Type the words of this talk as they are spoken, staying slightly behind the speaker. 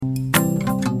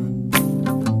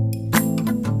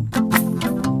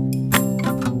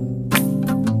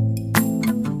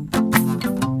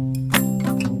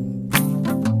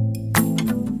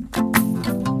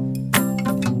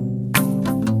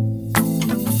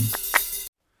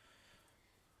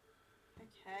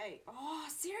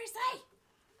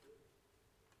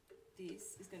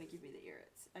going to give me the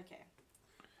irrits. Okay.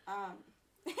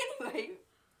 Anyway,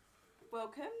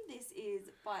 welcome. This is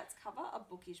By Its Cover, a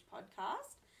bookish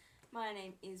podcast. My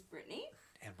name is Brittany.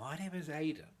 And my name is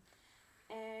Aidan.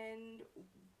 And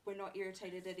we're not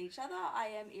irritated at each other. I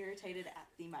am irritated at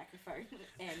the microphone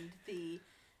and the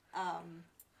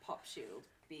pop shield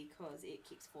because it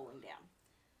keeps falling down.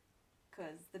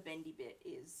 Because the bendy bit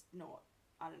is not,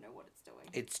 I don't know what it's doing.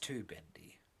 It's too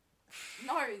bendy.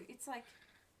 No, it's like,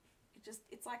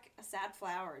 it's like a sad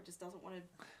flower. It just doesn't want to,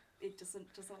 it doesn't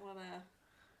want to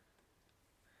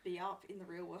be up in the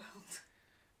real world.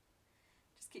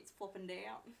 Just keeps flopping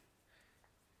down.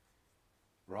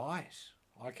 Right.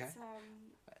 Okay.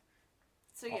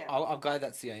 So yeah. I'm glad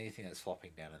that's the only thing that's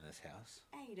flopping down in this house.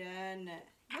 Aidan,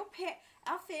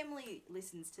 our family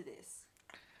listens to this.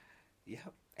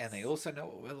 Yep. And they also know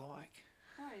what we're like.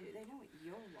 No, they know what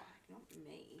you're like, not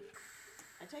me.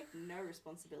 I take no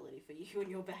responsibility for you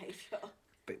and your behaviour.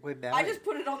 But we're married. I just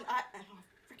put it on.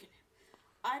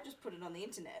 I just put it on the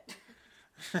internet.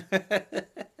 For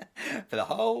the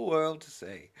whole world to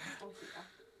see.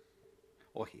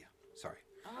 Or here. Sorry.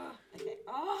 Oh, okay.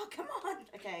 Oh, come on.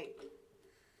 Okay.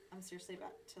 I'm seriously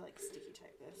about to sticky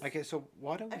tape this. Okay, so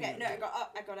why don't we... Okay, no, I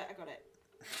got it.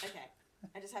 Okay.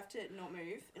 I just have to not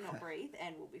move and not breathe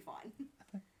and we'll be fine.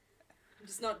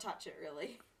 Just not touch it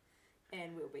really.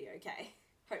 And we'll be okay.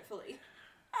 Hopefully.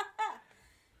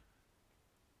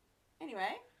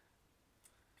 Anyway.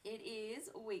 It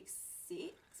is week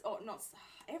 6. Oh, not...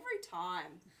 Every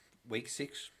time. Week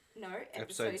 6? No,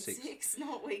 episode 6.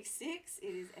 Not week 6. It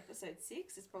is episode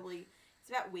 6. It's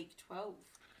about week 12.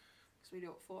 Because we do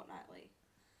it fortnightly.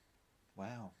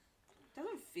 Wow. It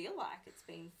doesn't feel like it's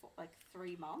been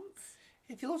 3 months.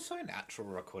 It feels so natural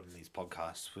recording these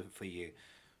podcasts for you.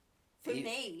 For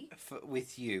me?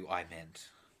 With you, I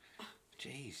meant.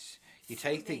 Jeez. You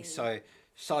take things so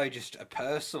just a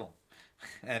personal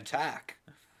and attack.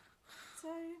 So,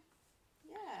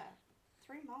 yeah.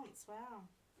 3 months, wow.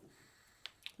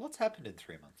 What's happened in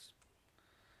 3 months?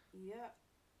 Yeah.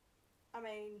 I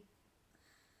mean,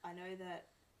 I know that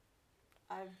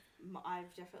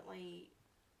I've definitely...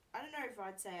 I don't know if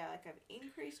I'd say I've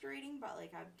increased reading, but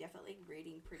I'm definitely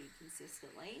reading pretty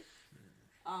consistently.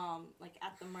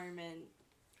 At the moment,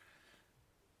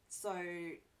 so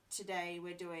today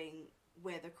we're doing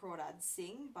Where the Crawdads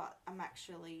Sing, but I'm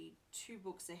actually 2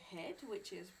 books ahead,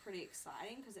 which is pretty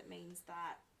exciting because it means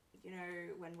that,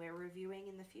 when we're reviewing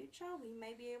in the future, we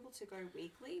may be able to go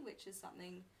weekly, which is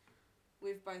something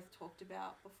we've both talked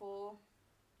about before.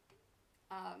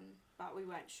 But we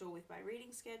weren't sure with my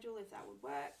reading schedule if that would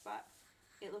work, but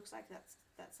it looks like that's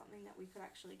something that we could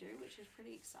actually do, which is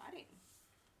pretty exciting.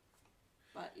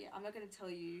 But yeah, I'm not going to tell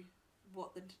you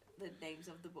what the names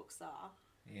of the books are.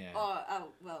 Yeah.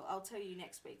 Oh, well, I'll tell you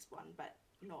next week's one, but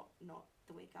not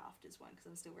the week after's one because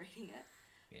I'm still reading it.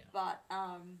 Yeah. But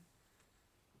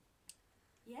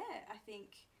yeah, I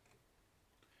think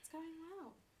it's going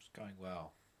well. It's going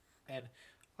well. And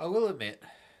I will admit,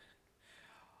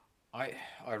 I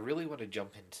really want to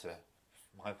jump into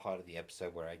my part of the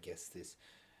episode where I guess this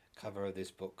cover of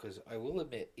this book, because I will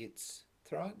admit it's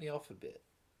throwing me off a bit.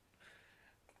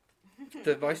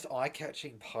 The most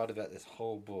eye-catching part about this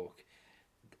whole book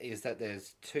is that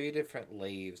there's 2 different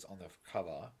leaves on the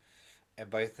cover, and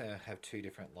both of them have 2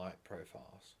 different light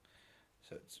profiles.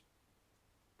 So it's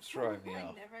throwing me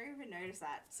off. I never even noticed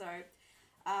that. So,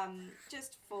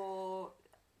 just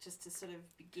to sort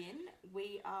of begin,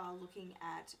 we are looking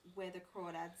at Where the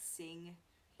Crawdads Sing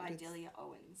by Delia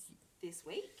Owens this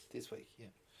week. This week,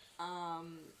 yeah.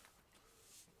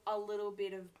 A little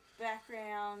bit of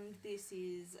background. This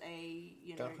is a,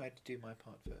 Don't I have to do my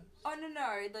part first? Oh,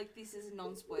 no. This is a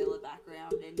non-spoiler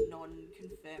background and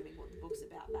non-confirming what the book's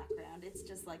about background. It's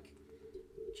just,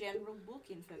 general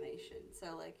book information.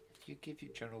 So, You give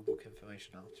your general book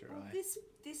information after, right? This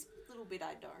little bit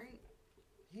I don't.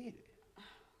 Yeah, you do.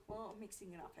 Well, I'm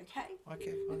mixing it up, okay?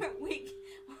 Okay, fine.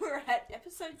 We're at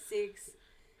episode 6. It's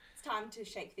time to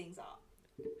shake things up.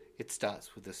 It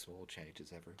starts with the small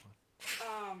changes, everyone.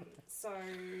 So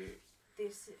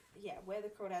Where the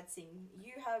Crawdads Sing.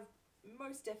 You have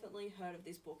most definitely heard of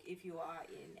this book if you are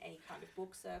in any kind of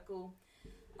book circle.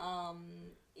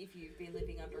 If you've been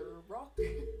living under a rock,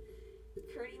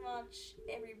 pretty much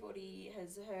everybody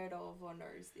has heard of or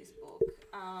knows this book.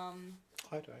 I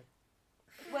don't.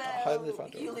 Well,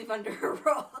 you live under a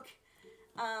rock.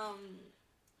 I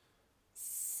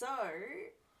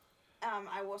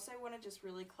also want to just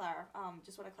really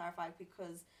clarify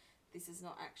because this has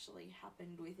not actually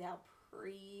happened with our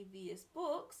previous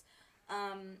books.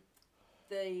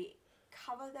 The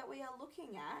cover that we are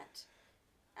looking at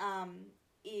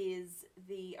is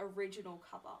the original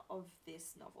cover of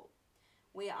this novel.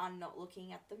 We are not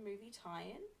looking at the movie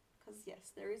tie-in, because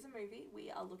yes, there is a movie.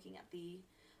 We are looking at the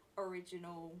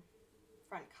original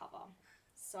front cover.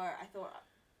 So I thought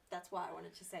that's why I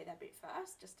wanted to say that bit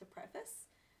first, just to preface,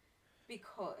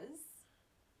 because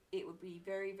it would be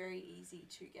very, very easy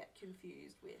to get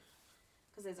confused with,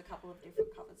 because there's a couple of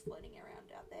different covers floating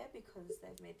around out there because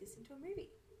they've made this into a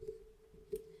movie.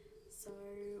 So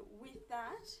with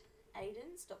that,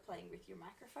 Aiden, stop playing with your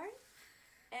microphone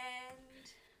and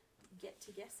get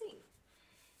to guessing.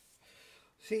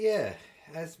 So yeah,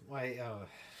 as my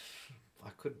I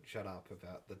couldn't shut up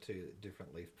about the two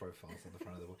different leaf profiles on the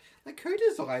front of the book. Like, who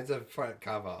designs a front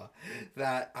cover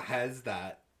that has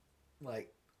that?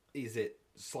 Like, is it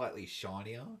slightly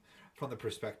shinier from the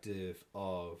perspective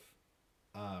of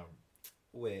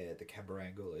where the camera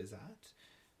angle is at?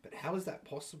 But how is that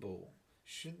possible?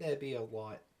 Shouldn't there be a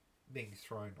light being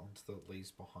thrown onto the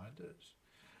leaves behind it?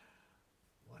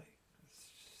 Like,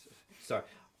 so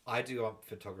I do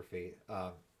photography.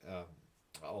 I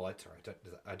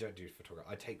don't do photography.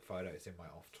 I take photos in my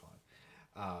off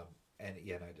time, and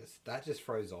that just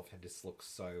throws off and just looks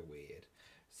so weird.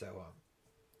 So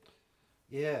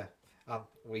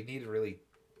we need to really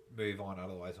move on.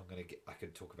 Otherwise, I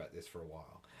could talk about this for a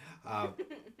while.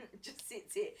 Just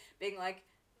sits here being like,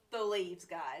 the leaves,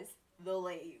 guys, the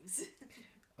leaves.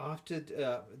 After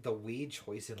the weird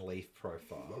choice in leaf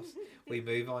profiles, we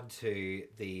move on to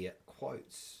the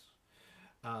quotes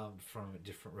from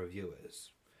different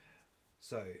reviewers.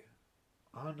 So,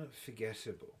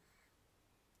 unforgettable,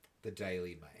 the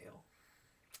Daily Mail.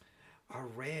 A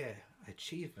rare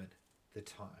achievement, the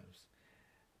Times.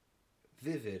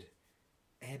 Vivid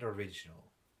and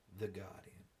original, the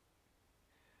Guardian.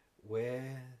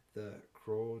 Where the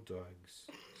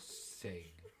Crawdads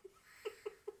sing.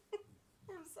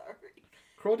 I'm sorry.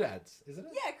 Crawdads, isn't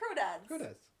it? Yeah, Crawdads.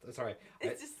 Crawdads. Sorry,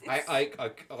 It's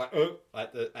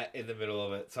in the middle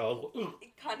of it. So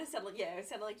it kind of sounded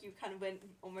like you kind of went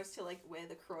almost to like where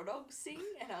the Crawdogs sing,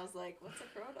 and I was like, what's a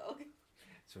Crawdog?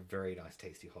 It's a very nice,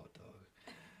 tasty hot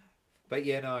dog. But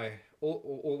yeah, no.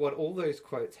 What all those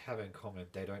quotes have in common,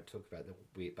 they don't talk about the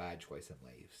weird bad choice in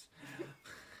leaves.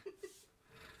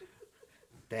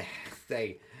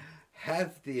 they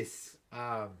have this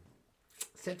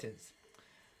sentence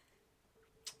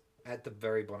at the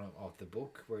very bottom of the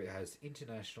book where it has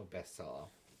international bestseller.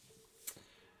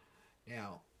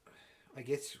 Now, I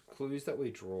guess clues that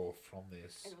we draw from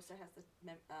this. It also has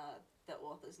the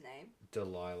author's name.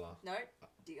 Delilah. No,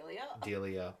 Delia.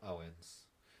 Delia Owens.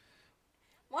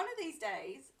 One of these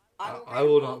days, I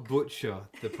will not butcher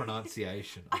the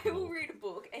pronunciation. I will read a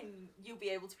book and you'll be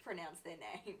able to pronounce their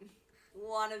name.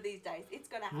 One of these days, it's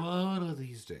gonna happen. One of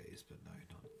these days, but no,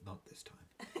 not this time.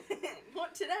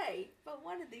 Not today, but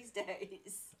one of these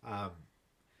days.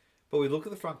 But we look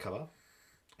at the front cover,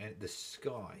 and the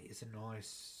sky is a nice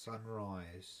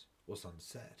sunrise or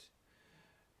sunset,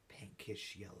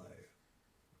 pinkish yellow.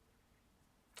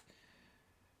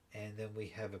 And then we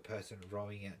have a person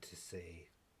rowing out to sea.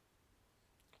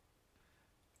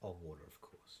 On water, of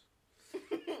course.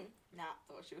 Nah,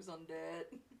 thought she was on dirt.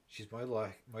 She's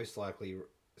most likely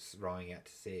rowing out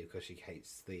to sea because she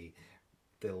hates the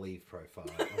leaf profile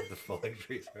of the falling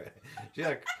trees. She's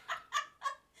like,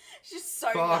 she's so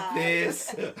fuck mad. this.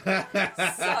 So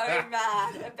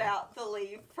mad about the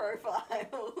leaf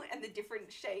profile and the different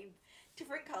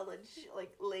coloured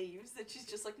like leaves that she's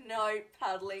just like, no,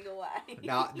 paddling away.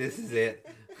 Nah, this is it.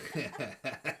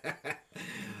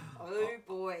 Oh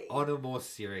boy. On a more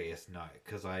serious note,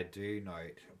 because I do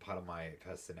note part of my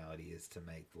personality is to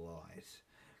make light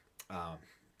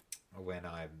when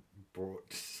I'm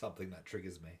brought something that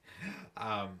triggers me.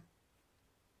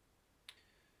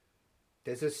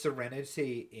 There's a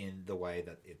serenity in the way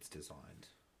that it's designed.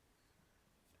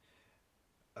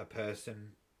 A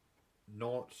person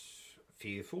not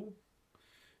fearful,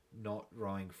 not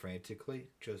rowing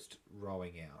frantically, just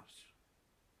rowing out.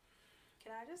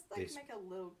 Can I just make a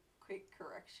little quick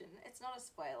correction? It's not a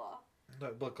spoiler.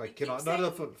 No, look, like, can I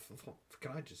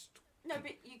just... No,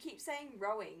 but you keep saying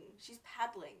rowing. She's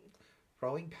paddling.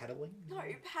 Rowing, paddling? No,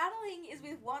 paddling is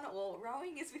with one oar.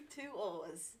 Rowing is with two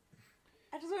oars.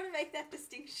 I just want to make that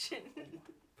distinction.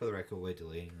 For the record, we're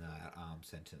deleting that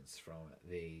sentence from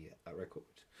the record.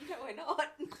 No, we're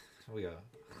not. We are.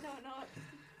 No, we're not.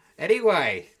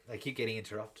 Anyway, I keep getting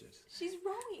interrupted. She's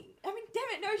rowing. I mean, damn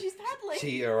it, no, she's paddling.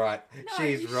 You're right. No,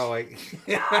 she's rowing.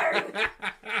 No!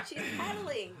 She's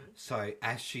paddling. So,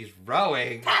 as she's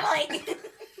rowing... Paddling!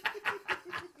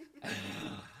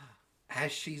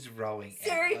 As she's rowing...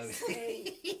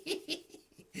 Seriously?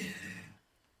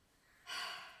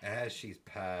 as she's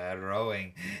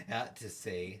rowing out to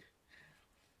sea,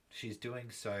 she's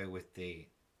doing so with the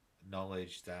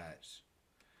knowledge that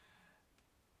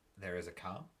there is a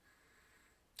calm.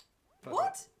 But,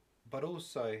 What? But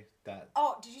also that...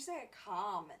 Oh, did you say a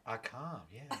calm? A calm,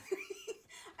 yeah.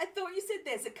 I thought you said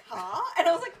there's a car, and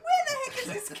I was like, where the heck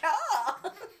is this car? I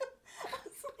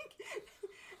was like,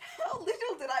 how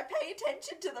little did I pay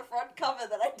attention to the front cover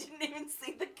that I didn't even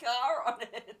see the car on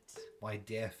it? My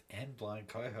deaf and blind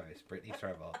co-host, Brittany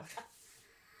Trevor.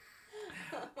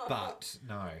 But,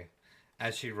 no,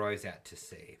 as she rows out to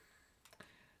sea,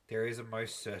 there is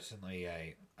most certainly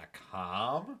a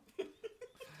calm.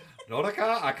 Not a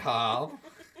car, a calm.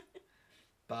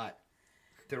 But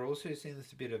there also seems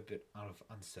to be a bit of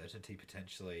uncertainty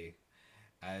potentially,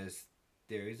 as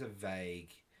there is a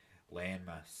vague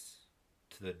landmass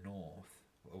to the north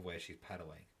of where she's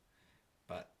paddling,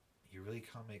 but you really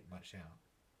can't make much out.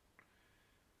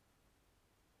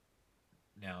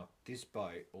 Now, this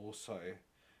boat also,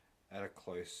 at a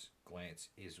close glance,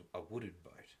 is a wooden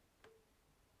boat.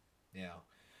 Now,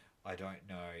 I don't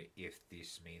know if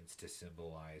this means to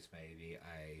symbolise maybe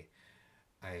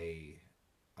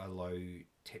a low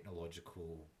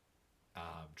technological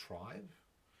tribe,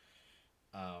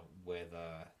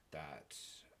 whether that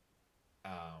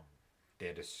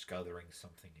they're discovering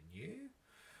something new,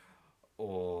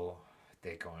 or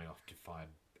they're going off to find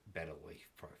better leaf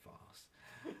profiles.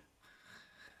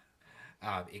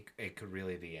 It could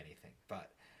really be anything,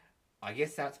 but I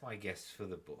guess that's my guess for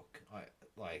the book.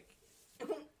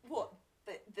 What?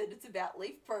 That it's about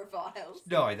leaf profiles?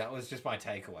 No, that was just my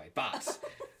takeaway. But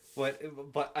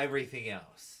but everything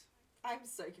else. I'm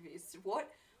so confused. What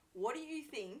do you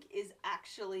think is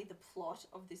actually the plot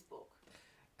of this book?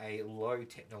 A low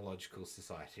technological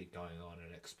society going on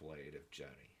an explorative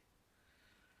journey.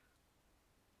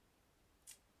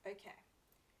 Okay.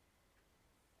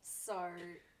 So...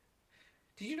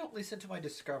 Did you not listen to my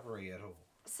discovery at all?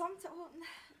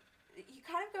 You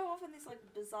kind of go off on this like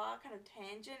bizarre kind of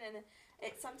tangent, and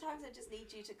sometimes I just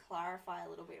need you to clarify a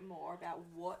little bit more about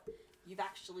what you've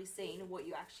actually seen and what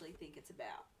you actually think it's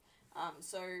about.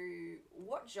 So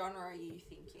what genre are you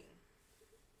thinking?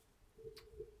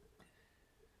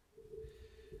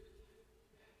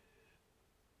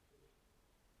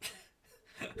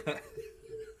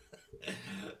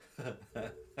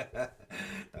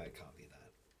 No, it can't be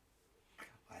that.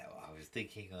 I was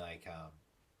thinking like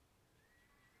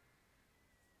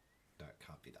no, it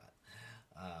can't be that.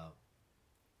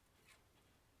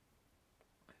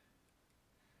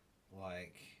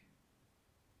 Like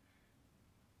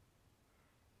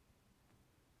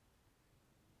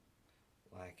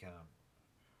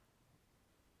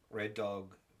Red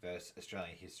Dog versus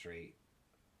Australian history,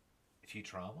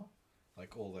 Futurama,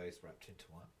 like all those wrapped into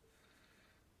one.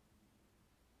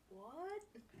 What?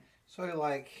 So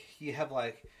like you have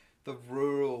like the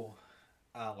rural,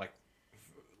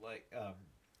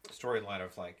 storyline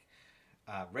of like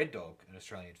Red Dog, an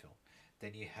Australian film.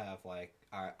 Then you have like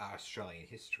our Australian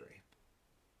history,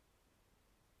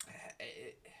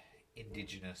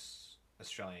 Indigenous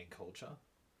Australian culture,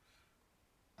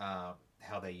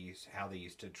 how they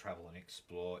used to travel and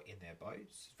explore in their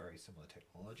boats. Very similar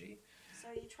technology. So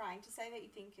are you trying to say that you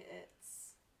think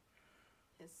it's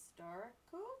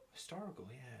historical? Historical,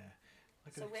 yeah.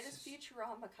 Like so where does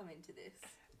Futurama come into this?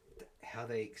 How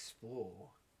they explore,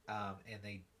 and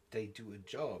they do a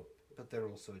job, but they're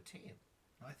also a team.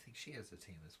 I think she has a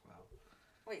team as well.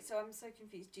 Wait, so I'm so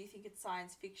confused. Do you think it's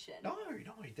science fiction? No,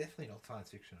 definitely not science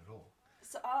fiction at all.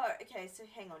 So, okay, so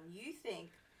hang on. You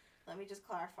think, let me just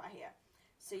clarify here.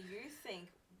 So you think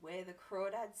Where the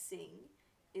Crawdads Sing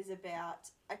is about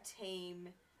a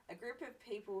team, a group of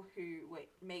people who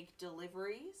make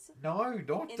deliveries? No,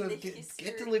 not get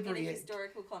delivery. In a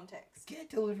historical context. Get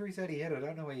deliveries out of your head. I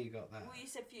don't know where you got that. Well, you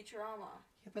said Futurama.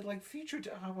 Yeah, but like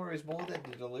Futurama is more than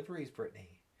the deliveries,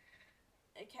 Brittany.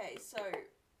 Okay, so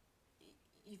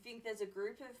you think there's a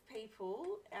group of people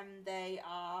and they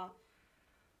are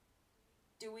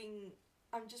doing...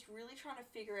 I'm just really trying to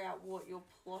figure out what your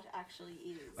plot actually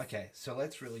is. Okay, so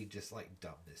let's really just like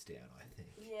dumb this down, I think.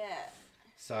 Yeah.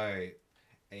 So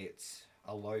it's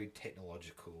a low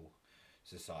technological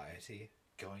society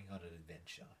going on an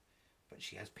adventure, but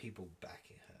she has people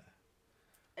backing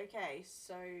her. Okay,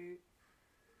 so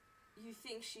you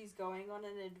think she's going on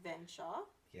an adventure?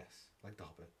 Yes, like the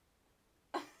Hobbit.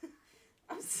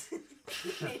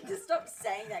 You need to stop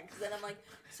saying that, because then I'm like,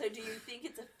 so do you think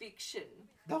it's a fiction?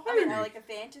 No. I mean, like a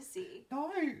fantasy. No.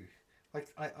 Like,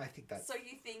 I think that's... So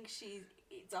you think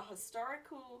it's a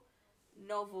historical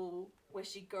novel where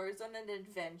she goes on an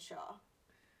adventure?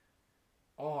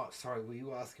 Oh, sorry. Were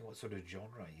you asking what sort of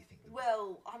genre you think?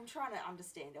 Well, I'm trying to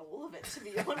understand all of it, to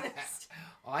be honest.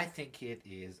 I think it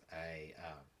is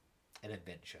an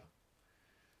adventure.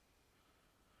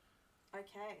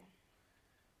 Okay.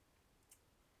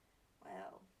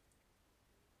 Well,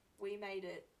 we made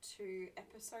it to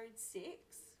episode 6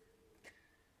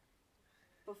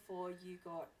 before you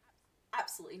got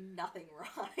absolutely nothing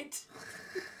right.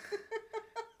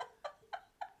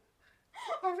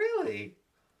 Oh, really?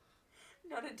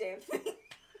 Not a damn thing.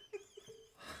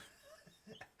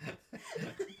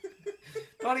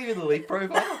 Not even the leaf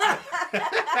profile.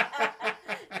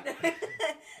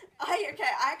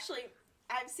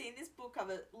 I've seen this book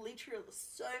cover literally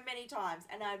so many times,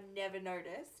 and I've never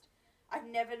noticed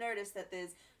that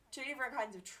there's 2 different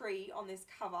kinds of tree on this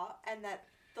cover, and that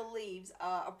the leaves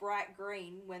are a bright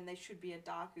green when they should be a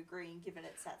darker green given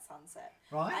it's at sunset.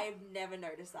 Right. I have never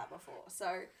noticed that before.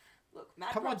 So, look,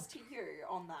 mad props to you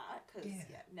on that, because,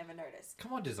 never noticed.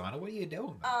 Come on, designer, what are you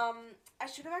doing, mate? I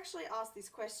should have actually asked this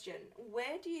question.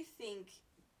 Where do you think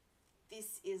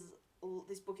this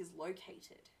book is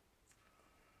located?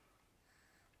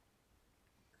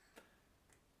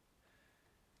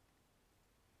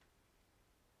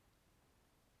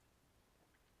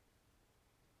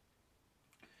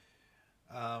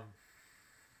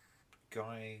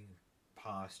 Going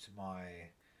past my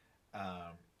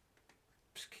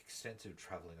extensive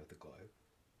travelling of the globe,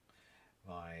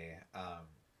 my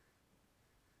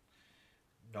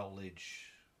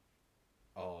knowledge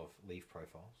of leaf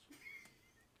profiles.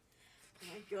 Oh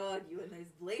my god, you and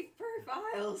those leaf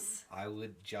profiles. I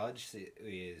would judge it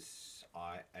is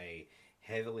a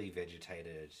heavily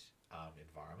vegetated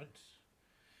environment.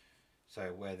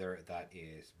 So whether that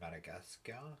is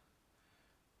Madagascar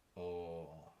or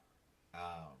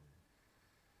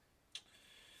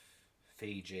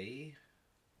Fiji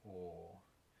or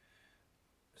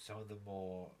some of the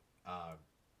more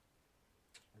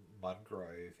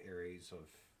mangrove areas of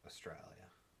Australia.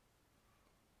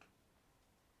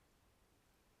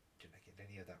 Did I get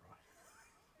any of that right?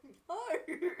 No. Oh,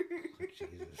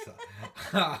 Jesus.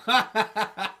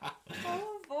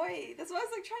 Oh boy, that's why I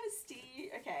was like trying to steer you.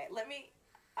 Okay,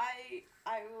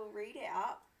 I will read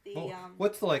out the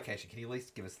What's the location? Can you at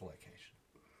least give us the location?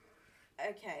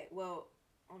 Okay, well,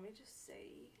 let me just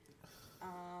see.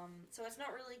 So it's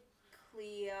not really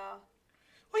clear.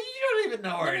 Well, you don't even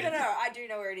know where it is. No, I do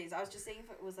know where it is. I was just seeing if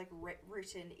it was like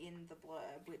written in the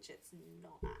blurb, which it's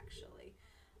not actually.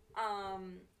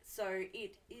 So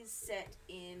it is set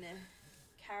in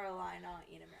Carolina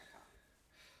in America.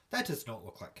 That does not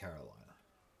look like Carolina.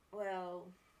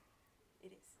 Well,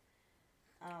 it is.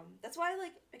 That's why,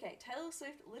 like, okay, Taylor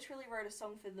Swift literally wrote a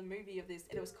song for the movie of this,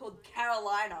 and it was called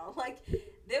Carolina. Like,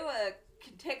 there were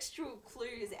contextual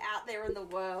clues out there in the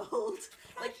world.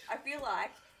 Like, I feel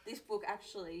like this book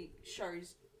actually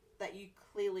shows that you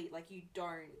clearly, like, you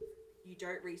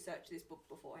don't research this book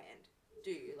beforehand,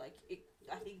 do you? Like,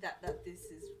 I think that this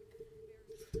is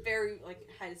very, like,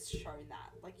 has shown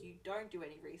that. Like, you don't do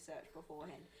any research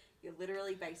beforehand. You're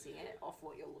literally basing it off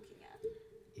what you're looking at.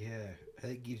 Yeah,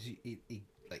 it gives you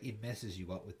it messes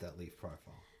you up with that leaf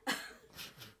profile. The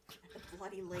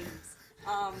bloody leaves.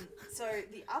 So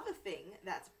the other thing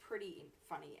that's pretty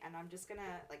funny, and I'm just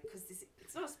gonna because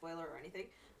it's not a spoiler or anything.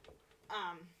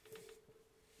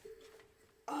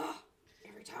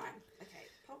 Every time. Okay,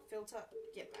 pop filter,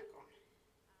 get back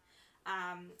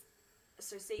on.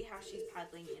 So see how she's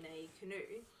paddling in a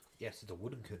canoe? Yes, it's a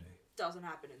wooden canoe. Doesn't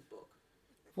happen in the book.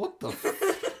 What the?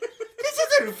 This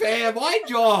isn't fair. My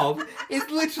job is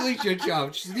literally to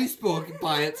judge this book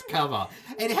by its cover.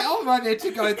 And how am I meant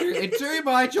to go through and do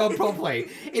my job properly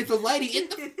if the lady in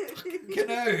the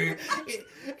canoe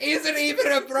isn't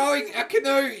even rowing a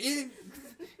canoe?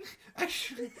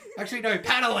 Actually, no,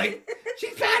 paddling.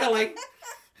 She's paddling.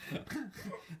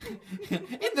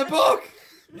 In the book.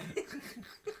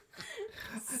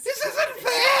 This isn't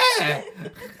fair.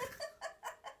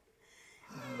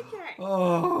 Okay.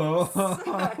 Oh,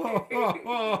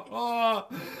 I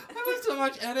put so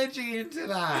much energy into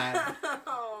that.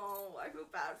 Oh, I feel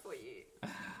bad for you.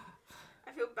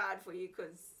 I feel bad for you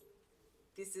because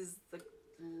this is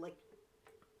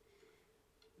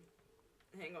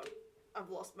hang on, I've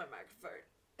lost my microphone.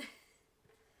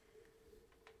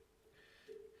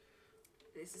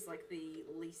 This is like the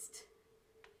least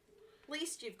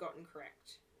you've gotten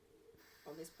correct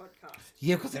on this podcast.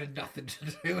 Yeah, because it had nothing to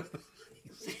do with it.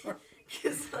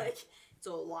 Because it's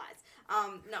all lies.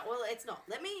 No, well, it's not.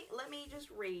 Let me just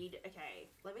read. Okay,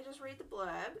 let me just read the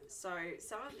blurb. So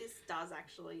some of this does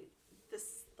actually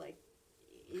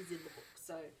is in the book.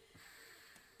 So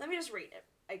let me just read it.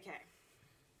 Okay.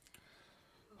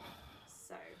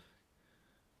 So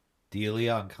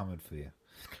Delia, I'm coming for you.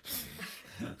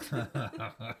 Okay.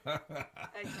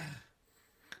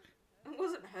 It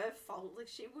wasn't her fault. Like,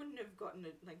 she wouldn't have gotten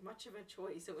much of a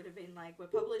choice. It would have been like, we're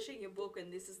publishing your book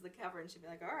and this is the cover, and she'd be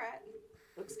like, all right,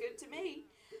 looks good to me.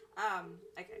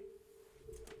 Okay.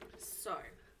 So,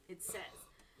 it says,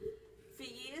 for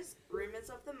years, rumours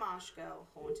of the Marsh Girl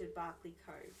haunted Barclay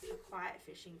Cove, a quiet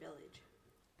fishing village.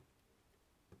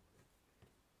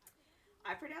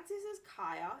 I pronounce this as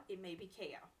Kaya. It may be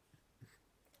Kia.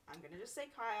 I'm going to just say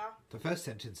Kaya. The first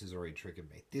sentence has already triggered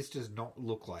me. This does not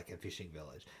look like a fishing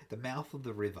village. The mouth of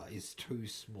the river is too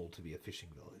small to be a fishing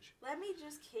village. Let me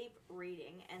just keep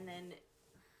reading and then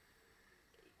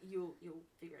you'll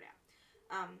figure it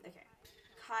out. Okay.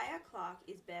 Kaya Clark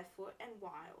is barefoot and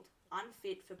wild,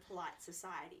 unfit for polite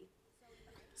society.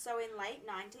 So in late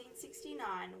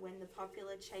 1969, when the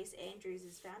popular Chase Andrews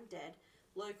is found dead,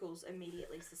 locals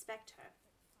immediately suspect her.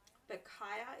 But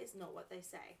Kaya is not what they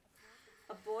say.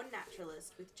 A born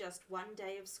naturalist with just one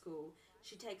day of school,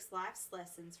 she takes life's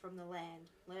lessons from the land,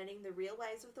 learning the real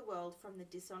ways of the world from the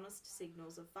dishonest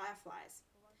signals of fireflies.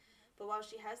 But while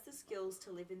she has the skills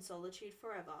to live in solitude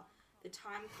forever, the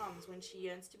time comes when she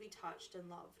yearns to be touched and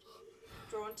loved.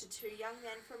 Drawn to two young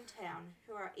men from town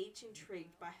who are each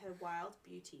intrigued by her wild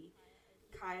beauty,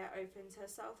 Kaya opens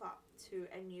herself up to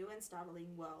a new and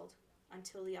startling world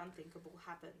until the unthinkable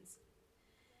happens.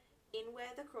 In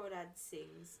Where the Crawdads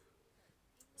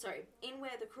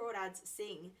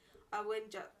Sing,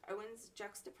 Owens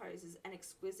juxtaposes an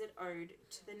exquisite ode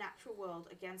to the natural world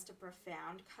against a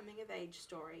profound coming-of-age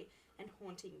story and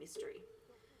haunting mystery.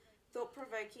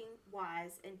 Thought-provoking,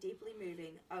 wise, and deeply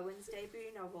moving, Owens'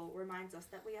 debut novel reminds us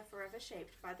that we are forever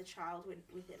shaped by the child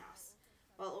within us,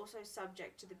 while also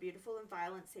subject to the beautiful and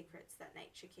violent secrets that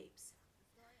nature keeps.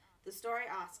 The story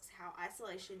asks how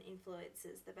isolation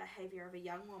influences the behaviour of a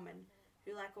young woman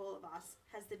who, like all of us,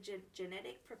 has the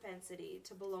genetic propensity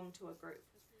to belong to a group.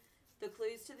 The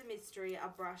clues to the mystery are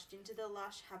brushed into the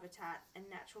lush habitat and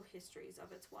natural histories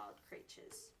of its wild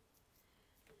creatures.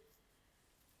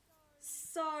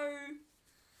 So...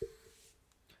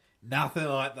 Nothing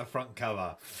like the front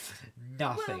cover.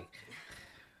 Nothing. Well,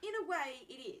 in a way,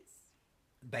 it is.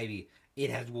 Baby, it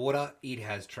has water, it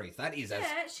has trees. That is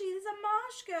Yeah, she's a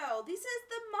marsh girl. This is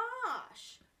the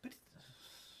marsh. But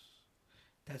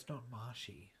that's not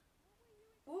marshy.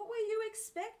 What were you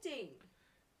expecting?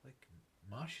 Like,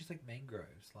 marsh is like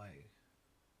mangroves. Like,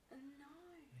 No.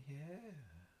 yeah.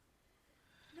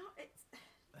 No, it's...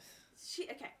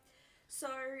 Okay. So,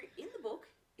 in the book,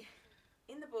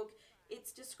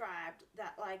 it's described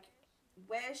that, like,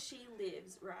 where she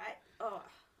lives, right? Oh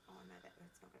no,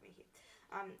 that's not going to be here.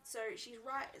 So she's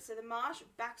right. So the marsh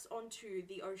backs onto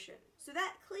the ocean. So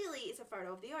that clearly is a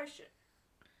photo of the ocean.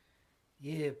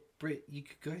 Yeah, Britt, you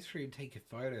could go through and take a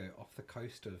photo off the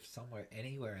coast of somewhere,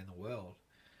 anywhere in the world,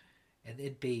 and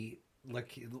it'd be,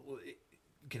 like,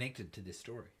 connected to this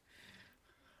story.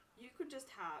 You've just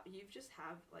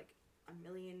have, like, a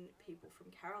million people from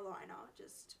Carolina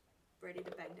just ready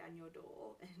to bang down your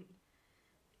door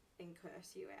and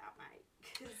curse you out, mate.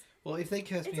 'Cause well, if they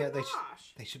curse me out,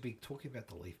 they should be talking about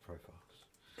the leaf profiles.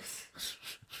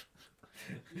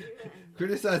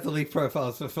 Criticize the leaf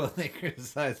profiles before they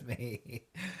criticize me.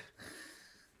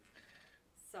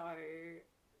 So, I'm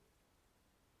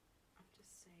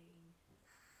just saying.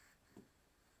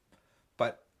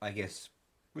 But I guess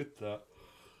with that,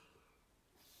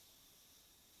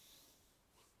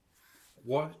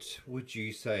 what would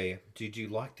you say? Did you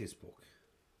like this book?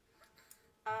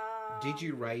 Did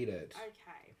you rate it?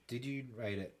 Okay. Did you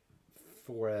rate it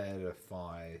 4 out of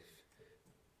 5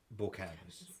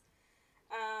 bookends?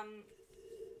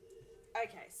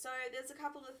 Okay, so there's a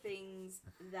couple of things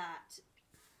that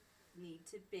need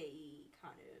to be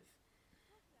kind of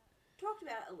talked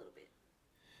about a little bit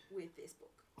with this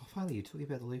book. Oh, finally, you're talking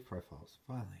about the leaf profiles.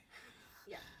 Finally.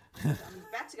 Yeah. So I'm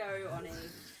about to go on a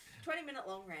 20-minute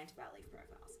long rant about leaf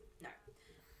profiles. No.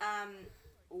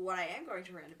 What I am going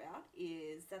to rant about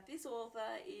is that this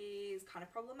author is kind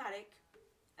of problematic.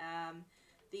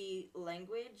 The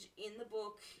language in the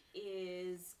book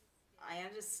is... I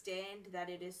understand that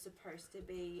it is supposed to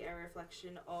be a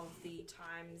reflection of the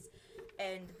times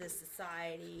and the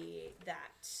society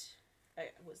that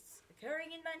was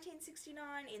occurring in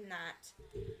 1969, in that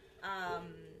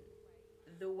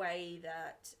the way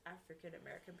that African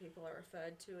American people are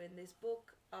referred to in this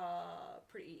book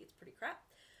it's pretty crap.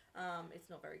 It's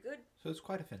not very good. So it's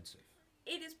quite offensive.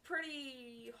 It is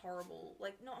pretty horrible.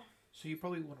 Like, not... So you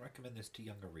probably wouldn't recommend this to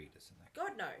younger readers in that case.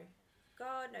 God, no.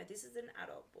 God, no. This is an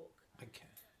adult book. Okay.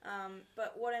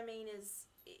 But what I mean is...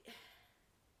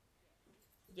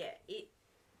 I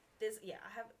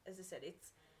have... As I said,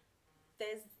 it's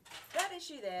there's that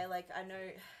issue there. Like, I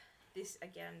know this,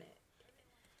 again,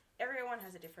 everyone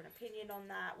has a different opinion on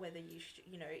that, whether you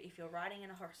you know, if you're writing in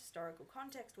a historical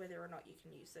context, whether or not you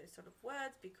can use those sort of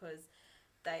words because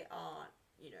they aren't,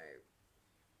 you know,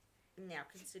 now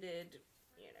considered,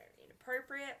 you know,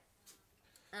 inappropriate.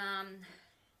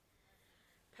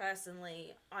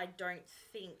 Personally, I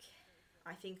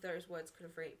think those words could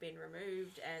have been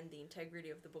removed and the integrity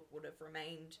of the book would have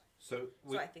remained. So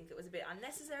I think it was a bit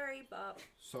unnecessary, but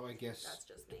so I guess that's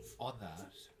just me. On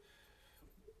that,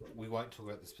 we won't talk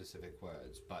about the specific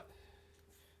words, but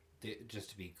just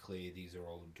to be clear, these are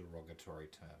all derogatory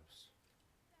terms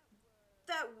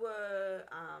that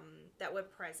were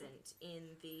present in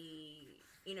the,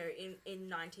 you know, in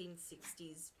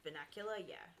 1960s vernacular.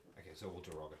 Yeah. Okay, so all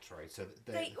derogatory. So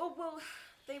they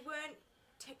weren't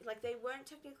they weren't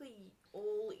technically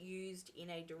all used in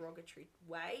a derogatory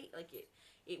way. Like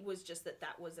it was just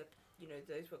that was a, you know,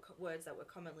 those were words that were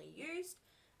commonly used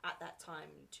at that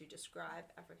time to describe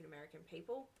African American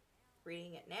people.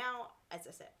 Reading it now, as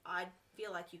I said, I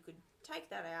feel like you could take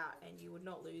that out and you would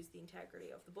not lose the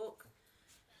integrity of the book.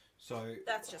 So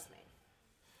that's just me.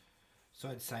 So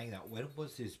in saying that, when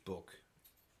was this book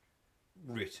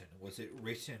written? Was it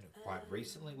written quite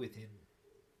recently, within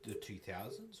the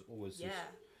 2000s, or was this...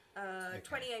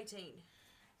 2018.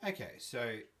 Okay,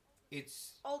 so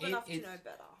it's... Old enough to know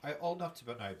better. Old enough to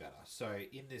know better. So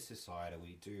in this society,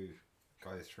 we do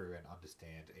go through and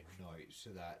understand and note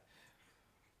so that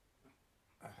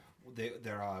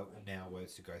there are now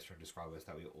words to go through and describe us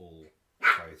that we all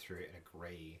go through and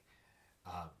agree.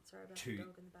 Sorry about the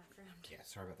dog in the background. Yeah,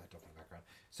 sorry about that dog in the background.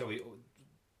 So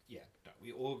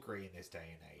we all agree in this day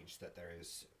and age that there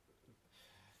is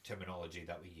terminology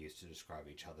that we use to describe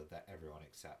each other that everyone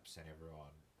accepts and everyone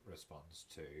responds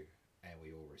to, and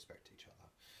we all respect each other.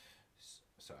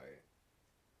 So,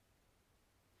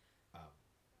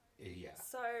 yeah.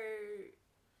 So,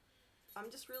 I'm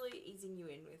just really easing you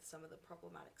in with some of the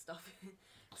problematic stuff.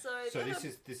 So this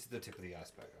is the tip of the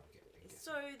iceberg, I'm getting.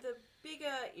 So the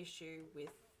bigger issue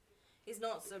is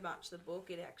not so much the book,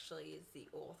 it actually is the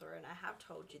author, and I have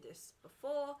told you this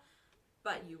before,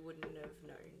 but you wouldn't have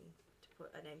known to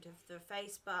put a name to the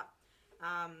face, but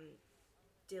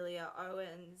Delia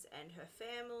Owens and her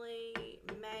family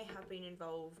may have been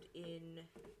involved in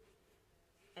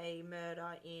a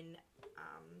murder in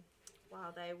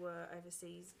while they were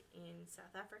overseas in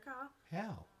South Africa.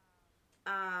 How?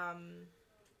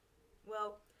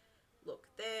 Well, look,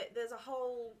 there's a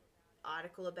whole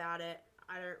article about it.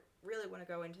 I don't really want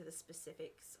to go into the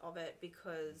specifics of it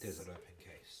because... There's an open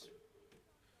case.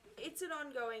 It's an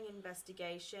ongoing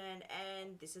investigation,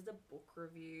 and this is a book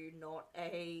review, not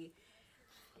a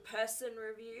person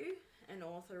review, an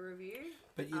author review.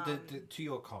 But to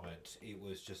your comment, it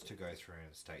was just to go through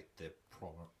and state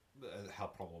how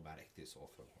problematic this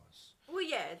author was. Well,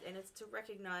 yeah, and it's to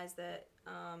recognise that,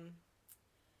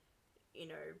 you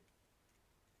know...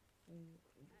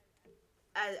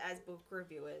 As book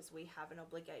reviewers, we have an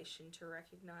obligation to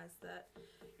recognise that,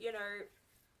 you know,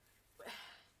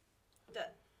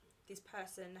 that this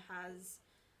person has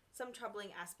some troubling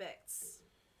aspects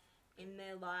in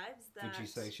their lives that... Would you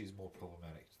say she's more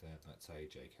problematic than, let's say,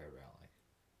 J.K. Rowling?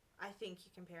 I think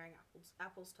you're comparing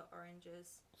apples to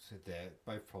oranges. So they're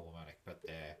both problematic, but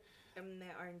they're... in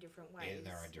their own different ways. In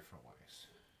their own different ways.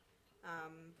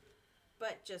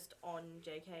 But just on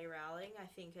J.K. Rowling, I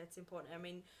think it's important. I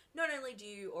mean, not only do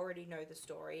you already know the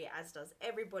story, as does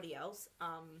everybody else,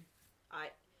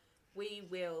 we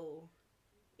will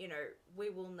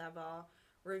never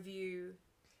review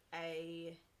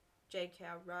a J.K.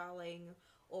 Rowling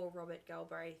or Robert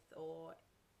Galbraith or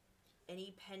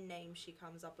any pen name she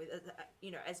comes up with.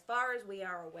 You know, as far as we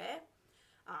are aware,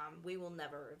 we will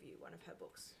never review one of her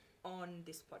books on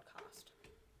this podcast.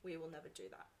 We will never do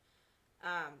that.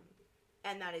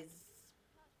 And that is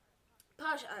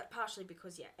partially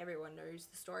because, yeah, everyone knows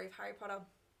the story of Harry Potter.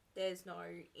 There's no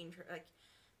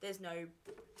there's no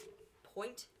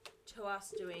point to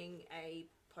us doing a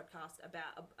podcast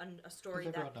about a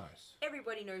story that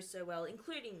everybody knows so well,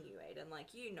 including you, Aiden.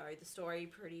 Like, you know the story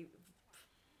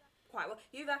quite well.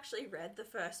 You've actually read the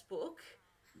first book.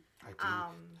 I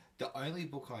did. The only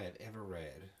book I had ever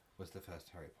read was the first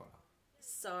Harry Potter.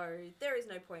 So there is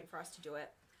no point for us to do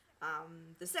it.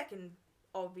 The second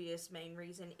obvious main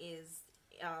reason is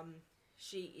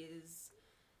she is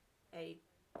a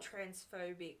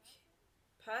transphobic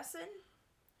person.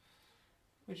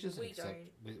 Which is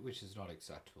not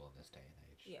acceptable in this day and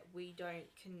age. Yeah, we don't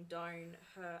condone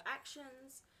her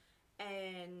actions,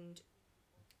 and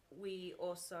we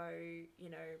also, you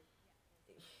know,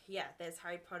 yeah, there's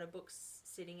Harry Potter books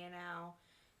sitting in our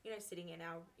sitting in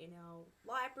our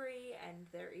library, and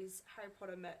there is Harry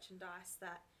Potter merchandise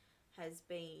that has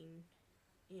been,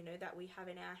 that we have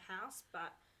in our house,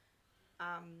 but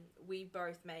we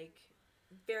both make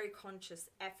very conscious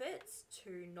efforts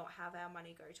to not have our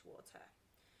money go towards her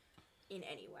in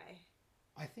any way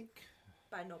I think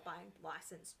by not buying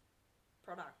licensed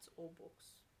products or books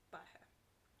by her.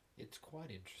 it's quite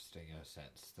interesting in a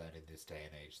sense that in this day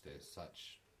and age there's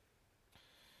such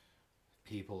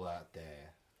people out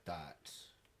there that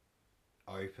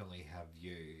openly have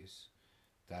views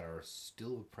that are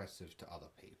still oppressive to other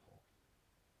people.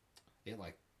 It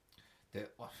like there,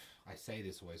 I say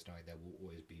this always knowing there will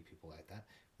always be people like that.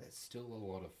 There's still a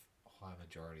lot of high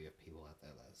majority of people out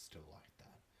there that are still like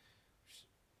that, which is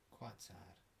quite sad.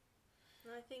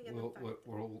 And I think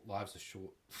We're all lives are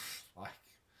short. Like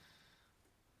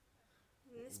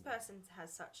this person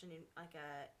has such an impact.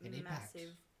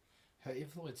 massive, Her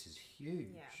influence is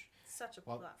huge. yeah, such a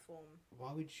platform.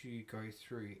 Why would you go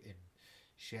through and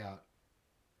shout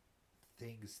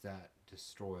things that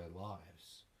destroy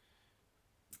lives?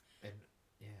 And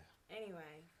yeah.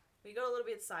 Anyway, we got a little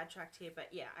bit sidetracked here, but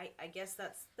yeah, I guess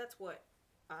that's what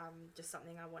just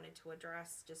something I wanted to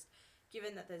address. Just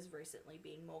given that there's recently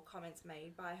been more comments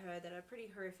made by her that are pretty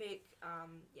horrific.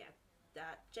 Yeah,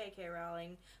 that J.K.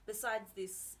 Rowling, besides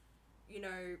this,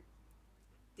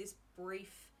 this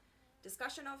brief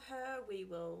discussion of her, we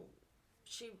will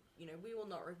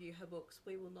not review her books.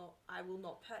 I will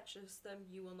not purchase them.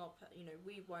 You will not,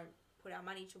 we won't put our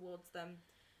money towards them.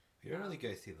 You don't really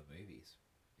go see the movies.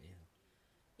 Yeah.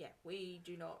 Yeah, we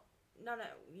do not.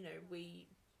 We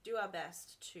do our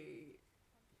best to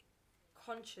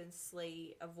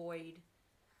consciously avoid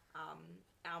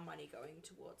our money going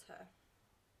towards her.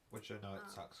 Which I know it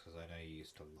sucks because I know you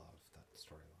used to love that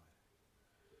storyline.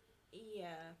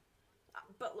 Yeah,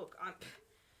 but look,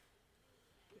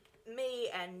 me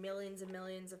and millions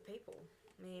of people.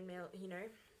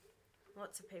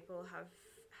 Lots of people have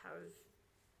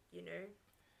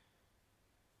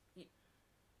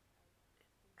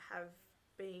have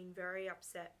been very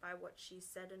upset by what she's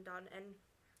said and done, and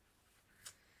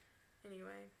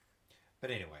anyway. But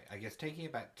anyway, I guess taking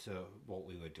it back to what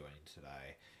we were doing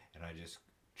today, and I just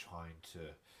trying to...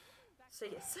 So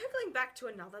yeah, circling back to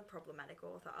another problematic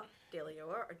author, Delia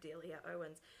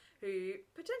Owens, who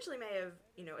potentially may have,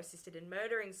 assisted in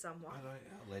murdering someone. I know,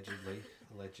 allegedly.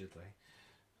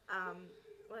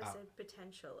 Well, I said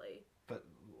potentially. But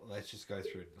let's just go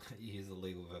through and use the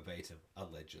legal verbatim,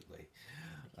 allegedly.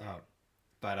 Okay.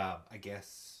 I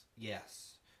guess,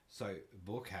 yes. So,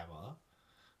 Bookhammer.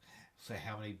 So,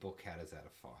 how many book counters out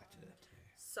of 5 did it do?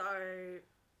 So,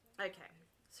 okay.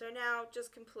 So now,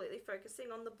 just completely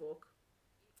focusing on the book,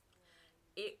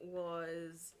 it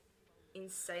was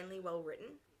insanely well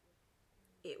written.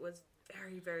 It was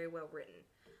very, very well written.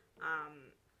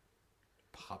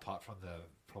 Apart from the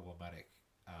problematic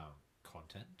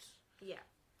content. Yeah.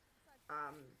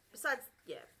 Besides,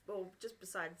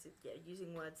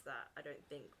 using words that I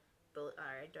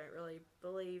don't really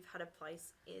believe had a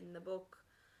place in the book,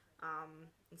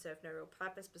 and served no real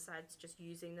purpose besides just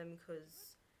using them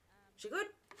because she could.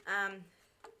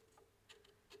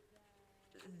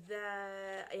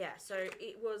 So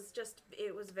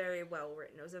it was very well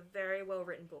written. It was a very well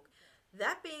written book.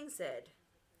 That being said,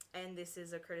 and this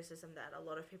is a criticism that a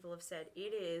lot of people have said,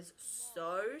 it is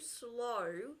so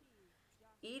slow.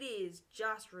 It is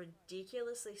just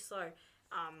ridiculously slow.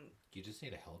 You just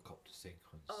need a helicopter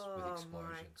sequence Oh with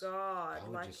explosions. my god!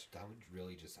 That would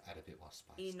really just add a bit more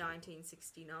spice. In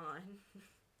 1969.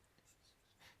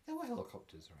 There were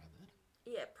helicopters around then.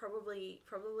 Yeah, probably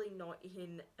not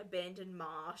in abandoned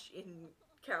marsh in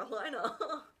Carolina.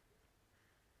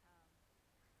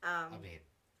 I mean,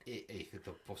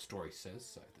 the story says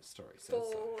so. The story says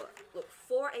so. Look,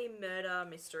 for a murder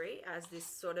mystery, as this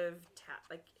sort of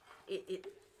it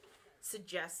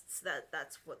suggests that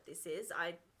that's what this is.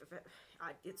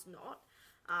 It's not.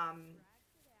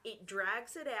 It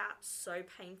drags it out so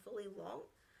painfully long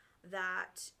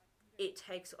that it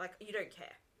takes, you don't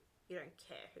care. You don't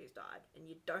care who's died, and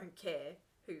you don't care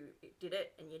who did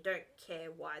it, and you don't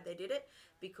care why they did it,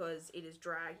 because it is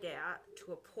dragged out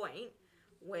to a point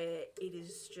where it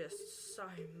is just so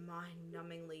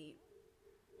mind-numbingly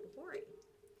boring.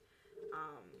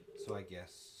 So I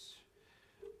guess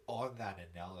on that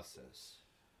analysis,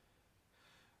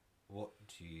 what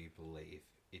do you believe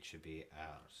it should be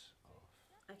out of?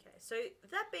 Okay, so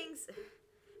that being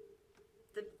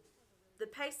the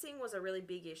pacing was a really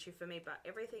big issue for me, but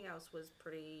everything else was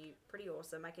pretty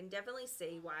awesome. I can definitely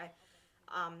see why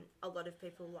a lot of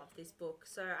people love this book.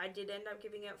 So I did end up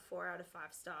giving it 4 out of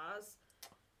 5 stars.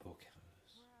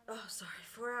 Bookhammers. Oh, sorry.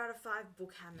 4 out of 5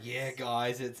 book hammers. Yeah,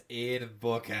 guys, it's in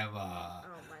Bookhammer.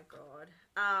 Oh my god.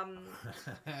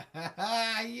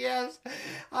 Yes,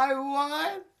 I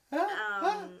won.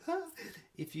 Um,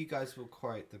 If you guys will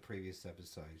quote the previous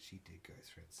episode, she did go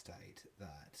through and state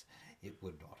that it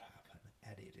would not happen,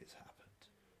 and it has happened.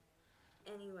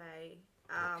 Anyway,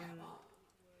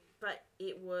 but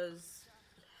it was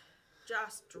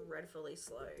just dreadfully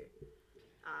slow.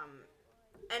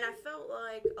 And I felt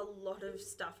like a lot of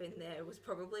stuff in there was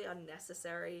probably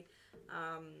unnecessary.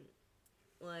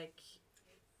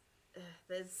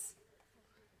 There's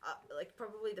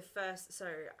probably the first. So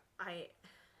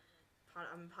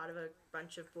I'm part of a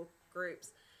bunch of book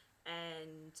groups,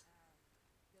 and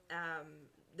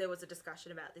there was a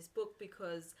discussion about this book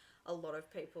because a lot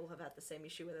of people have had the same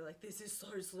issue where they're like, "This is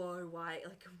so slow. Why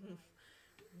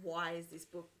is this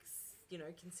book,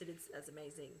 considered as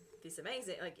amazing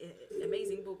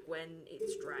amazing book when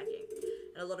it's dragging?"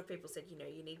 And a lot of people said,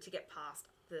 you need to get past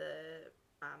the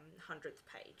 100th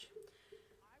page.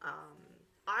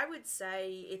 I would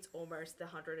say it's almost the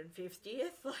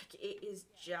 150th. Like, it is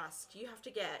just, you have to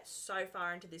get so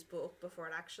far into this book before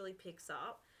it actually picks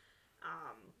up.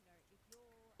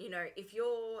 If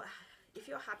you're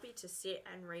happy to sit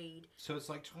and read... So it's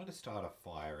like trying to start a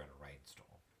fire in a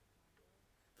rainstorm.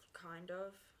 Kind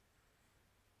of.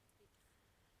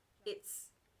 It's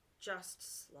just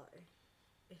slow.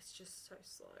 It's just so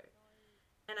slow.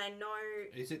 And I know...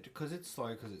 Is it because it's slow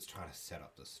because it's trying to set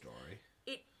up the story?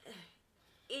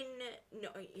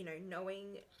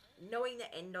 Knowing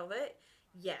the end of it,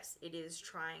 yes, it is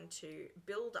trying to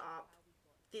build up.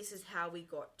 This is how we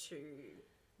got to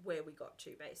where we got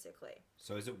to, basically.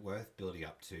 So is it worth building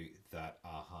up to that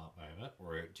aha moment,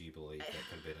 or do you believe that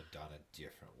could have been done a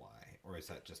different way, or is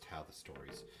that just how the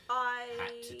stories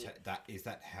is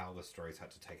that how the stories had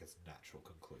to take its natural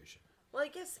conclusion? Well, I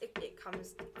guess it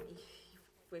comes.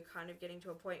 We're kind of getting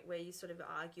to a point where you sort of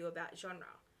argue about genre.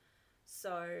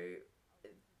 So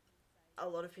a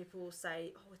lot of people will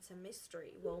say, "Oh, it's a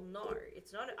mystery." Well, no,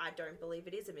 it's not. I don't believe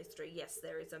it is a mystery. Yes,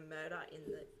 there is a murder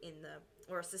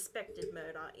or a suspected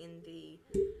murder in the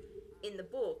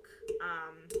book.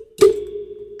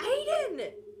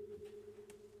 Aiden!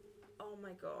 Oh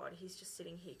my god, he's just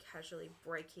sitting here casually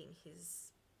breaking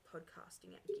his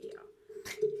podcasting gear.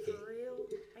 For real,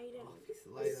 Aiden?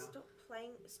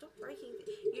 Stop breaking.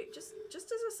 You just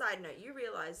as a side note, you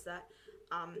realise that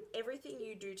everything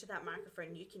you do to that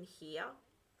microphone, you can hear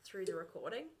through the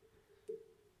recording.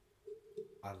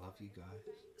 I love you guys.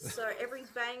 So every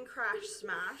bang, crash,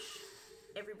 smash,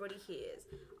 everybody hears.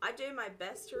 I do my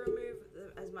best to remove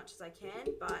them as much as I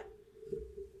can, but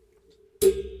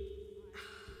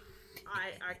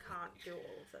I can't do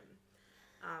all of them.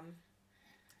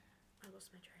 I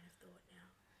lost my train of thought now.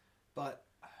 But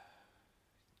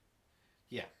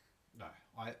yeah, no,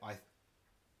 I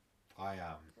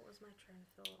What was my train of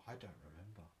thought? I don't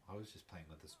remember. I was just playing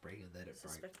with the spring and then it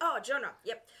broke. Oh, genre.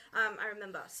 Yep. I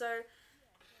remember. So,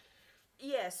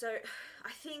 yeah. So,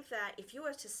 I think that if you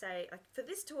were to say, like, for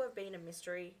this to have been a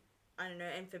mystery, I don't know,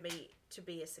 and for me to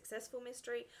be a successful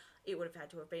mystery, it would have had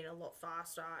to have been a lot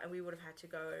faster, and we would have had to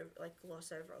go,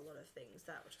 gloss over a lot of things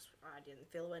that I didn't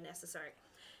feel were necessary.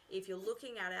 If you're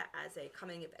looking at it as a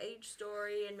coming-of-age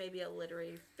story and maybe a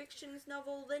literary fictions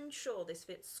novel, then sure, this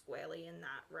fits squarely in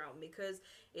that realm, because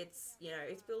it's,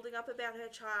 it's building up about her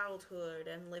childhood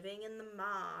and living in the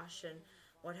marsh and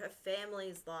what her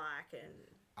family's like and...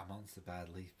 amongst the bad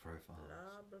leaf profiles.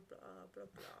 Blah, blah, blah, blah,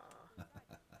 blah.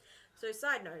 So,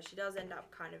 side note, she does end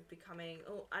up kind of becoming...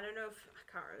 Oh, I don't know if... I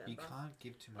can't remember. You can't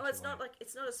give too much Oh, it's away.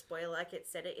 it's not a spoiler, it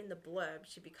said it in the blurb.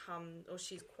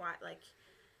 She's quite,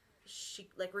 she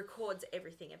records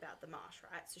everything about the marsh,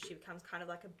 right? So she becomes kind of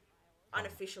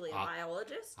unofficially a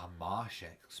biologist. A marsh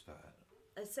expert.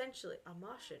 Essentially, a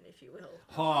Martian, if you will.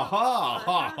 Ha ha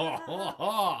ha ha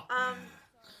ha.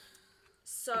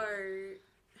 So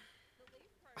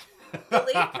the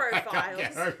lead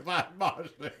profiles.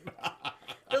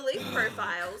 The lead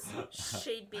profiles.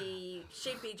 She'd be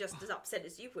just as upset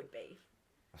as you would be.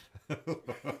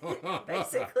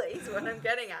 Basically, is what I'm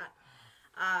getting at.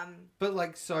 But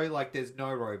there's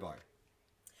no rowboat.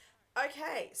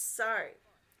 Okay, so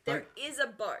there is a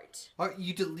boat. Oh,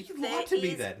 you lied to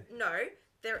me then. No,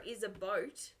 there is a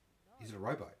boat. Is it a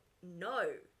rowboat? No.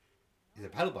 Is it a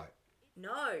paddle boat?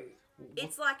 No.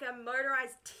 It's like a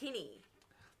motorized tinny.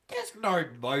 There's no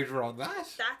motor on that.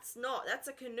 That's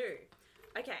a canoe.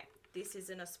 Okay, this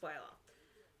isn't a spoiler.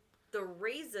 The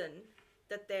reason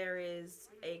that there is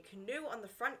a canoe on the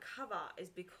front cover is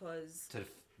because... To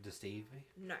deceive me?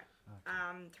 No.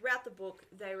 Okay. Throughout the book,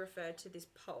 they refer to this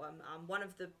poem. One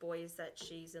of the boys that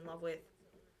she's in love with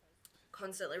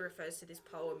constantly refers to this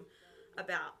poem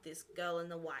about this girl in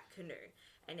the white canoe,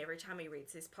 and every time he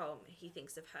reads this poem, he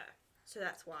thinks of her. So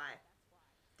that's why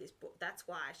this book. That's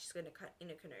why she's going to cut in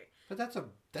a canoe. But that's a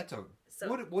So,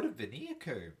 what a veneer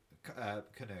canoe.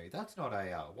 That's not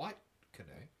a white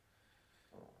canoe.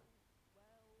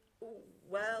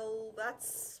 well,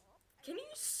 that's. Can you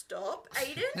stop,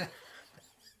 Aiden?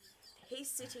 He's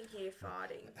sitting here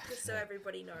farting, just so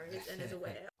everybody knows and is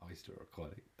aware. Are we still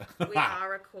recording? We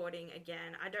are recording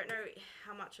again. I don't know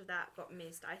how much of that got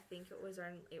missed. I think it was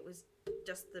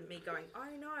just me going, oh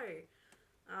no,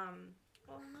 oh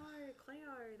no,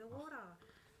 Cleo, the water.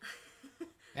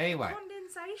 Anyway.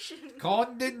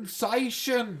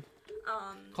 Condensation.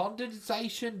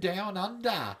 Condensation down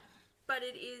under. But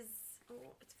it is.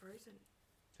 Oh, it's frozen.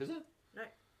 Is it? No.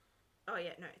 Oh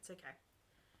yeah, no, it's okay.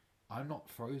 I'm not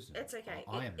frozen. It's okay.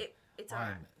 It's I'm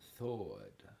alright.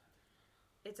 thawed.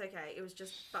 It's okay. It was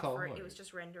just buffering. It was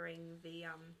just rendering the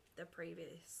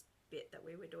previous bit that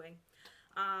we were doing.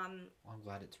 I'm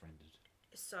glad it's rendered.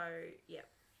 So yeah.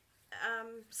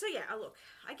 Look,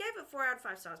 I gave it 4 out of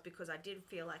 5 stars because I did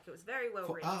feel like it was very well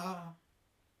written.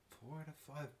 4 out of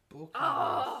 5 book.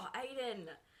 Oh, Aiden.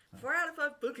 4 out of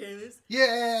 5 bookends.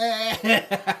 Yeah.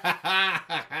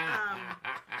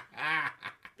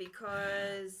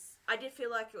 Because I did feel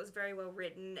like it was very well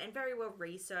written and very well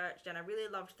researched, and I really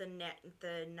loved the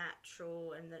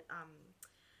natural and the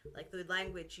like the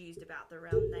language used about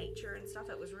around nature and stuff.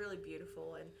 It was really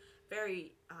beautiful and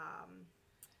very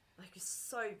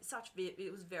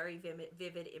it was very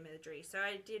vivid imagery. So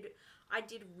I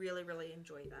did really, really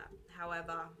enjoy that.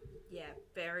 However, yeah,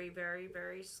 very, very,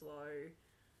 very slow.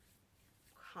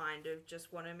 Kind of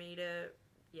just wanted me to,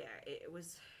 it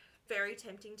was very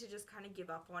tempting to just kind of give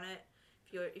up on it.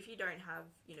 If you don't have,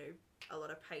 a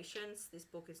lot of patience, this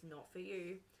book is not for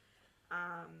you.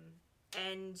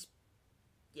 And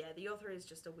yeah, the author is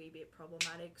just a wee bit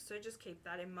problematic. So just keep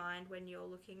that in mind when you're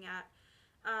looking at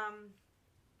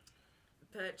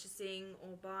purchasing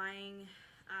or buying.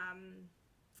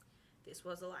 This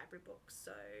was a library book,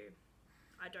 so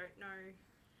I don't know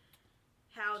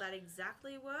how that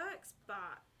exactly works,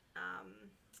 but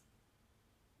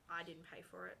I didn't pay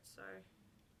for it, so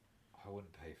I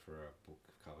wouldn't pay for a book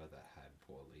cover that had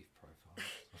poor leaf profiles.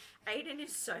 Aiden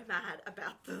is so mad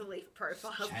about the leaf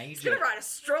profiles. Change He's going it. to write a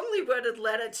strongly worded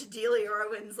letter to Delia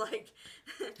Owens, like...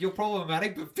 You're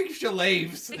problematic, but fix your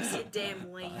leaves. Fix your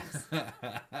damn leaves.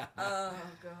 Oh,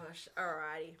 gosh.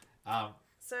 Alrighty.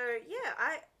 So,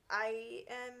 yeah, I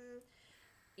am...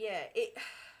 Yeah, it...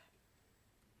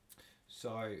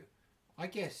 So, I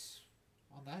guess,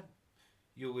 on that,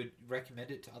 you would recommend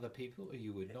it to other people, or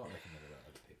you would not recommend it to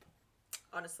other people?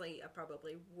 Honestly, I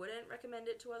probably wouldn't recommend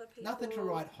it to other people. Nothing to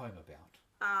write home about.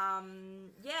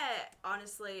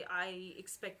 Honestly, I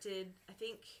expected a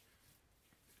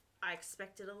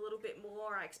little bit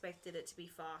more. I expected it to be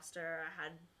faster. I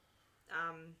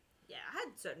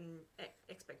had certain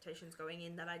expectations going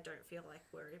in that I don't feel like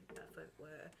were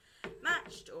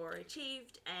matched or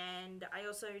achieved. And I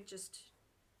also just,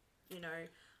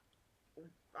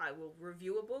 I will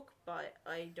review a book, but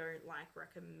I don't like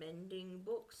recommending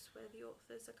books where the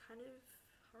authors are kind of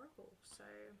horrible. So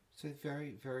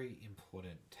very, very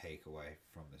important takeaway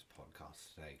from this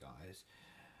podcast today, guys.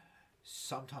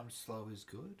 Sometimes slow is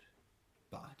good,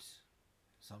 but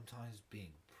sometimes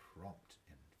being prompt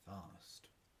and fast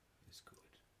is good.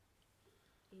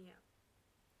 yeah.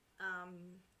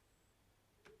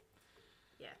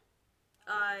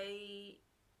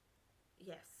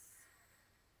 Yes.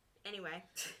 Anyway.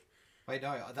 Wait, no,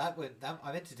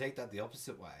 I meant to take that the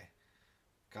opposite way.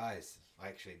 Guys,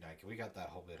 actually, no, can we cut that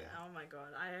whole bit out? Oh my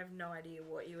god, I have no idea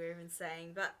what you were even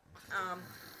saying, but,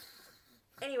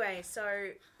 anyway, so,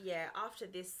 yeah, after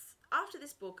this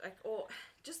book, or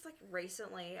just,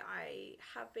 recently, I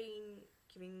have been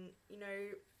giving,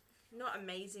 not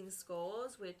amazing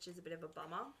scores, which is a bit of a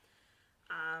bummer.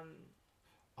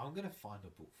 I'm going to find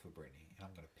a book for Brittany, and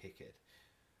I'm going to pick it,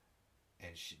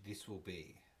 and this will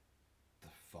be the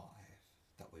 5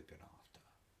 that we've been after.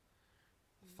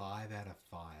 5 out of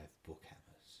 5 book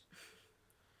hammers.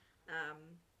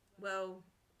 Well,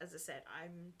 as I said,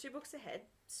 I'm 2 books ahead,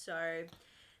 so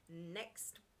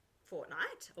next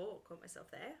fortnight, caught myself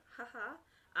there, haha.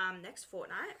 Next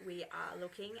fortnight, we are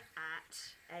looking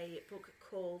at a book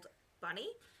called Bunny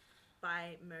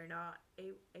by Mona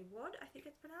Awad, I think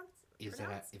it's pronounced. If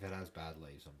it has bad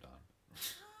leaves, I'm done.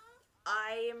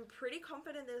 I am pretty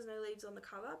confident there's no leaves on the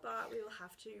cover, but we will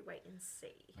have to wait and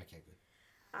see. Okay, good.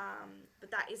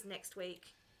 But that is next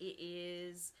week. It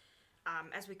is,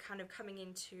 as we're kind of coming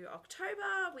into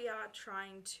October, we are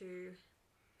trying to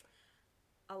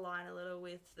align a little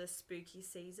with the spooky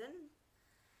season.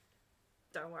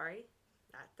 Don't worry.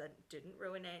 That didn't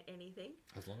ruin anything.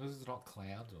 As long as it's not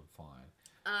clowns, I'm fine.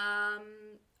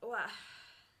 Well,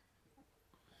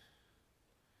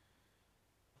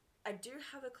 I do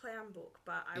have a clown book,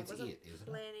 but I wasn't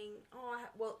planning.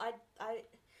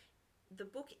 The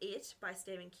book It by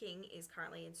Stephen King is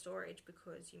currently in storage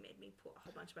because you made me put a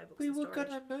whole bunch of my books in storage. We were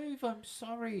gonna move. I'm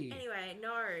sorry. Anyway,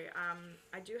 no.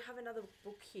 I do have another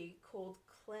book here called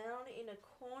Clown in a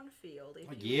Cornfield.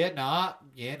 Nah.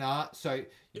 So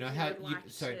you know how you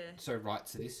so right.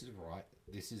 So this is right.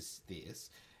 This is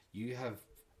this. You have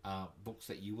books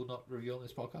that you will not review on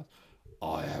this podcast.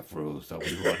 I have rules that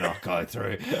we will not go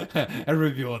through and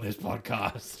review on this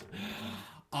podcast.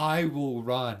 I will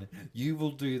run. You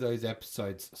will do those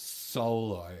episodes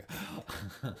solo.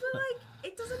 But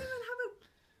it doesn't even have a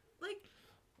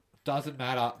Doesn't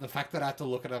matter. The fact that I have to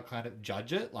look at it, kind of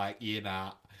judge it. I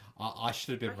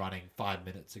should have been running 5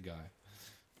 minutes ago.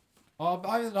 Oh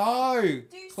no!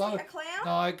 Do you see a clown?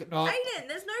 No. Aiden,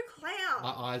 there's no clown.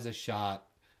 My eyes are shut.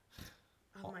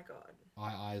 Oh my god.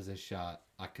 My eyes are shut.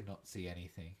 I cannot see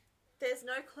anything. There's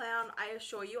no clown, I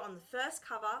assure you. On the first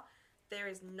cover, there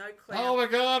is no clown. Oh my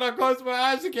god, I closed my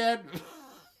eyes again.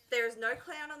 There is no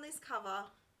clown on this cover.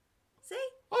 See?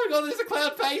 Oh my god, there's a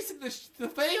clown face in the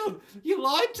field. You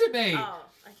lied to me. Oh,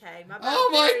 okay. My bad. Oh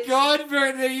my god,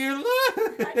 Brenda, you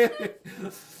lied.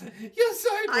 You're so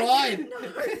blind.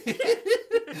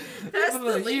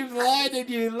 You've lied and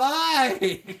you lie.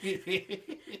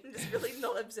 I'm just really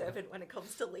not observant when it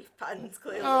comes to leaf patterns,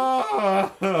 clearly.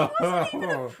 Oh. It wasn't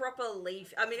even a proper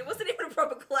leaf. I mean, it wasn't even a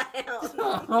proper clown.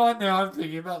 Oh, now I'm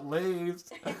thinking about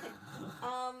leaves.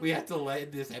 We had to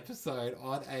end this episode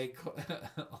on a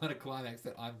climax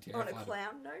that I'm terrified. On a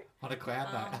clown note? On a clown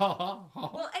note.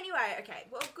 Well, anyway, okay.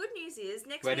 Well, good news is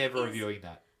next we're week never reviewing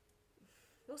that.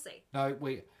 We'll see. No,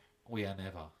 we are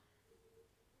never.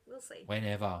 We'll see. We're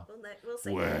never. We'll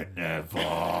see. We're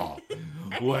never.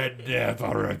 We're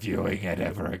never reviewing it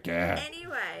ever again.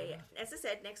 Anyway, as I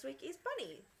said, next week is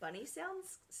Bunny. Bunny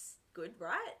sounds good,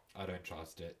 right? I don't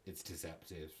trust it. It's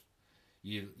deceptive.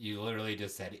 You literally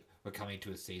just said it. We're coming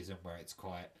to a season where it's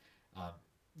quite,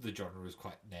 the genre is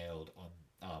quite nailed on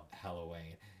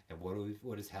Halloween. And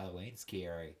what is Halloween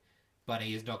scary?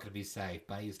 Bunny is not going to be safe.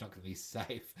 Bunny is not going to be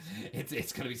safe.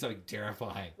 It's going to be something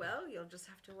terrifying. Well, you'll just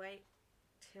have to wait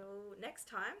till next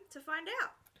time to find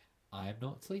out. I'm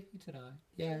not sleeping tonight.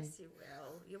 Yay. Yes, you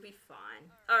will. You'll be fine.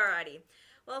 Alrighty.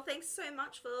 Well, thanks so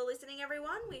much for listening,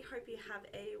 everyone. We hope you have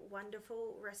a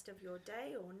wonderful rest of your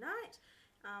day or night.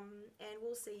 And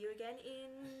we'll see you again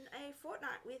in a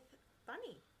fortnight with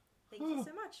Bunny. Thank you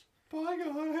so much. Bye,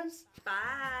 guys.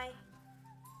 Bye.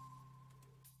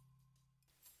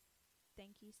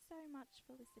 Thank you so much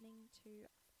for listening to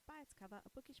By Its Cover,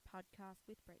 a bookish podcast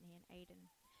with Brittany and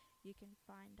Aiden. You can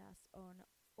find us on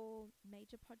all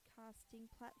major podcasting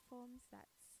platforms.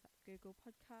 That's Google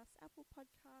Podcasts, Apple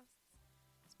Podcasts,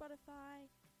 Spotify,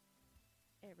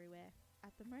 everywhere.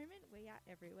 At the moment, we are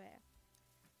everywhere.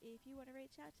 If you want to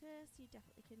reach out to us, you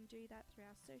definitely can do that through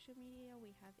our social media.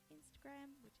 We have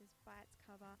Instagram, which is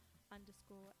byitscover_a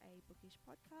bookish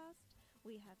podcast.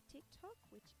 We have TikTok,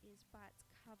 which is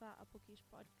byitscover a bookish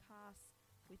podcast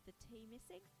with the T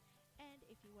missing. And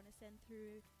if you want to send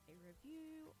through a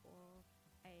review or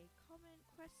a comment,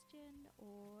 question,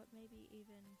 or maybe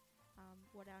even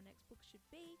what our next book should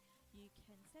be, you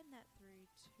can send that through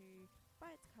to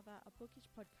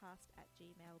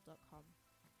byitscover@gmail.com.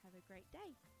 Have a great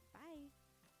day. Bye.